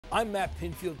I'm Matt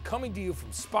Pinfield, coming to you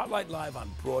from Spotlight Live on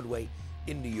Broadway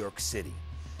in New York City.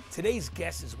 Today's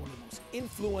guest is one of the most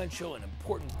influential and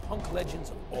important punk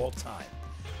legends of all time.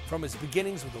 From his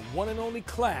beginnings with the one and only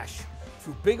Clash,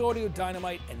 through Big Audio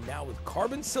Dynamite, and now with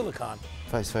Carbon Silicon.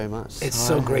 Thanks very much. It's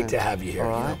so great to have you here. You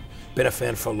know, been a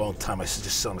fan for a long time. I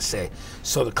just want to say,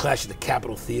 saw the Clash at the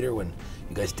Capitol Theater when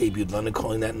you guys debuted London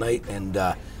Calling that night, and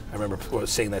I remember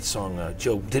saying that song.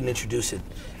 Joe didn't introduce it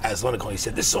as London Calling. He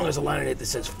said, "This song has a line in it that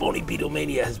says, 'Phony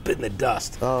Beatlemania has bitten the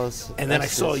dust.'" Oh, and then I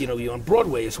saw you on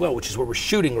Broadway as well, which is where we're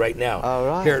shooting right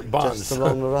now, here at Bonds. Just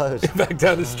along the road. Back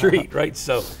down the street, right?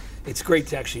 So it's great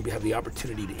to actually have the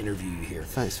opportunity to interview you here.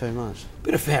 Thanks very much.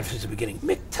 Been a fan since the beginning.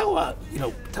 Mick, tell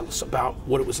us about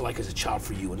what it was like as a child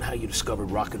for you and how you discovered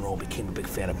rock and roll and became a big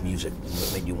fan of music and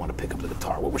what made you want to pick up the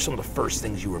guitar. What were some of the first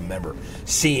things you remember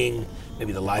seeing,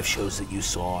 maybe the live shows that you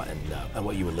saw, and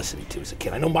what you were listening to as a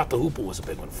kid? I know Mott the Hoople was a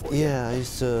big one for you. Yeah, I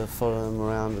used to follow him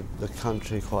around the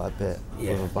country quite a bit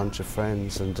with a bunch of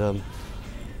friends, and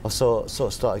I sort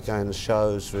of started going to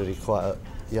shows really quite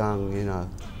young, you know,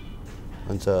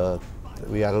 and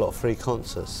we had a lot of free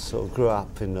concerts. Sort of grew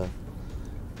up in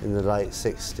the late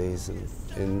 '60s and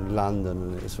in London,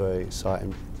 and it was a very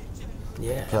exciting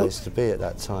place to be at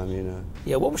that time, you know.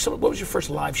 Yeah, what was your first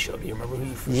live show? Do you remember who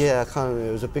you first? Yeah,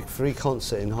 it was a big free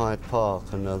concert in Hyde Park,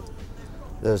 and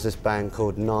there was this band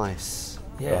called Nice,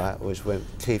 right, which went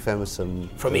Keith Emerson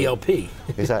from ELP.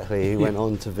 Exactly, he went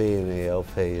on to be in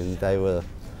ELP, and they were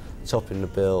topping the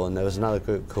bill, and there was another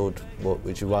group called,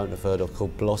 which you won't have heard of,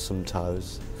 called Blossom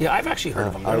Toes. Yeah, I've actually heard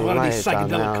of them. There are a lot of these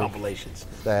psychedelic compilations.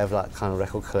 They have like kind of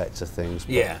record collector things.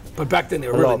 But back then they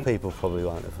were a lot of people probably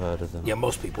won't have heard of them. Yeah,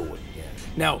 most people wouldn't. Yeah.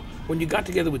 Now, when you got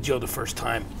together with Joe the first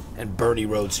time, and Bernie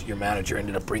Rhodes, your manager,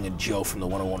 ended up bringing Joe from the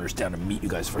 101ers down to meet you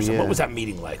guys first time, what was that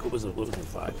meeting like? What was the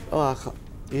vibe? Oh,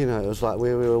 you know, it was like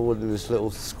we were all in this little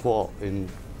squat in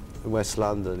West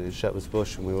London in Shepherd's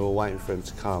Bush, and we were all waiting for him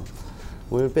to come.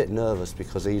 We were a bit nervous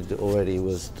because he already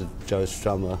was the Joe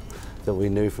Strummer that we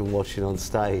knew from watching on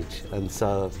stage, and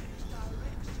so.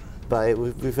 But we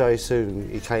very soon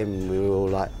he came, and we were all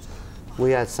like,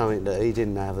 we had something that he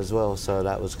didn't have as well, so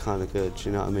that was kind of good.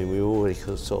 You know what I mean? We already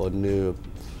sort of knew.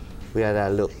 We had our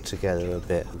look together a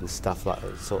bit and stuff like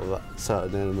that, sort of like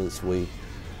certain elements we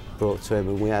brought to him,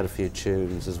 and we had a few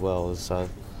tunes as well, so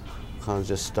kind of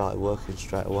just started working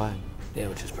straight away. Yeah,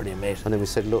 which is pretty amazing. And then we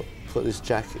said, look, put this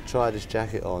jacket, try this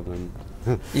jacket on,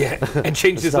 and and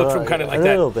change his look from kind of like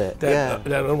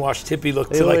that unwashed hippie look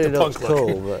to like the punk look.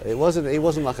 Cool, but it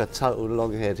wasn't like a total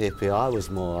long-haired hippie. I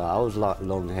was like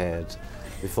long-haired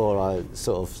before I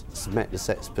sort of met the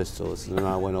Sex Pistols, and then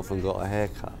I went off and got a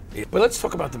haircut. Yeah. But let's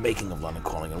talk about the making of London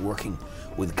Calling and working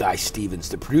with Guy Stevens,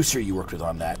 the producer you worked with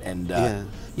on that, and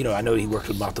you know, I know he worked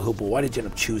with Mott the Hoople. Why did you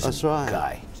end up choosing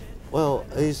Guy? Well,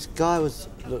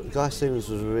 Guy Stevens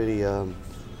was really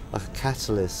like a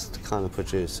catalyst kind of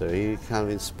producer. He kind of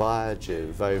inspired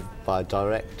you by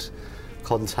direct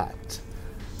contact,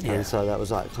 and so that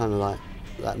was like kind of like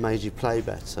that made you play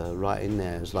better right in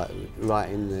there. It was like right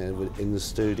in there in the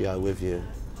studio with you.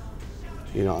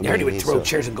 You know what I mean? You heard he would throw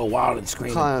chairs and go wild and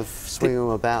scream. Kind of swing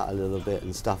them about a little bit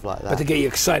and stuff like that. But to get you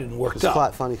excited and worked up. It was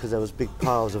quite funny because there was big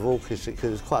piles of orchestra, because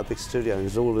it was quite a big studio, and there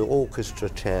was all the orchestra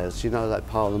chairs, you know, they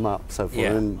pile them up, so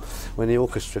when the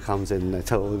orchestra comes in, they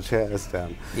take all the chairs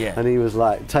down. Yeah. And he was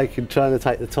like trying to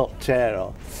take the top chair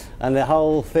off, and the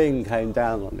whole thing came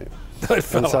down on him. And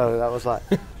so that was like,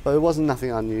 but it wasn't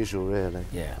nothing unusual really.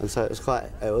 Yeah. And so it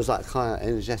was like kind of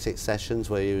energetic sessions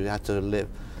where you had to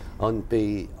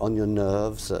be on your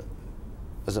nerves,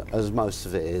 as most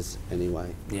of it is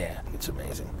anyway. Yeah, it's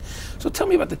amazing. So tell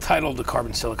me about the title of the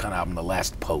Carbon Silicon album, The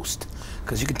Last Post,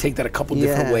 because you can take that a couple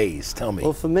different ways. Tell me.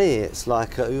 Well, for me, it's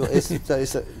like it's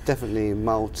definitely a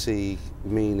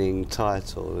multi-meaning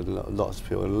title, and lots of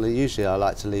people. And usually, I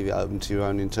like to leave it open to your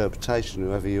own interpretation,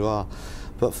 whoever you are.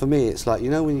 But for me, it's like, you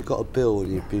know, when you've got a bill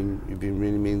and you've been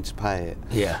really meaning to pay it,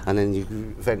 and then you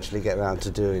eventually get around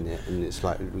to doing it, and it's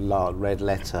like red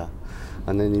letter,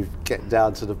 and then you get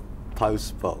down to the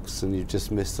post box and you've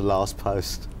just missed the last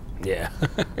post. Yeah.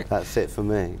 That's it for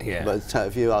me. Yeah. But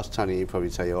if you ask Tony, he'd probably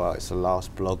tell you, oh, it's the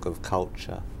last blog of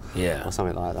culture. Yeah. Or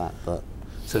something like that. But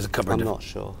so there's a couple. I'm not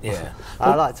sure. Yeah.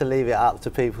 I like to leave it up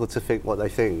to people to think what they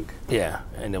think. Yeah,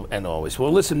 and always.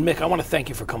 Well, listen, Mick, I want to thank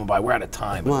you for coming by. We're out of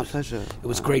time. My pleasure. It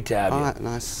was great to have you. All right,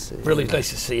 nice to see you. Really nice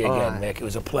to see you again, Mick. It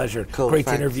was a pleasure. Cool, Great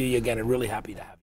to interview you again, and really happy to have you.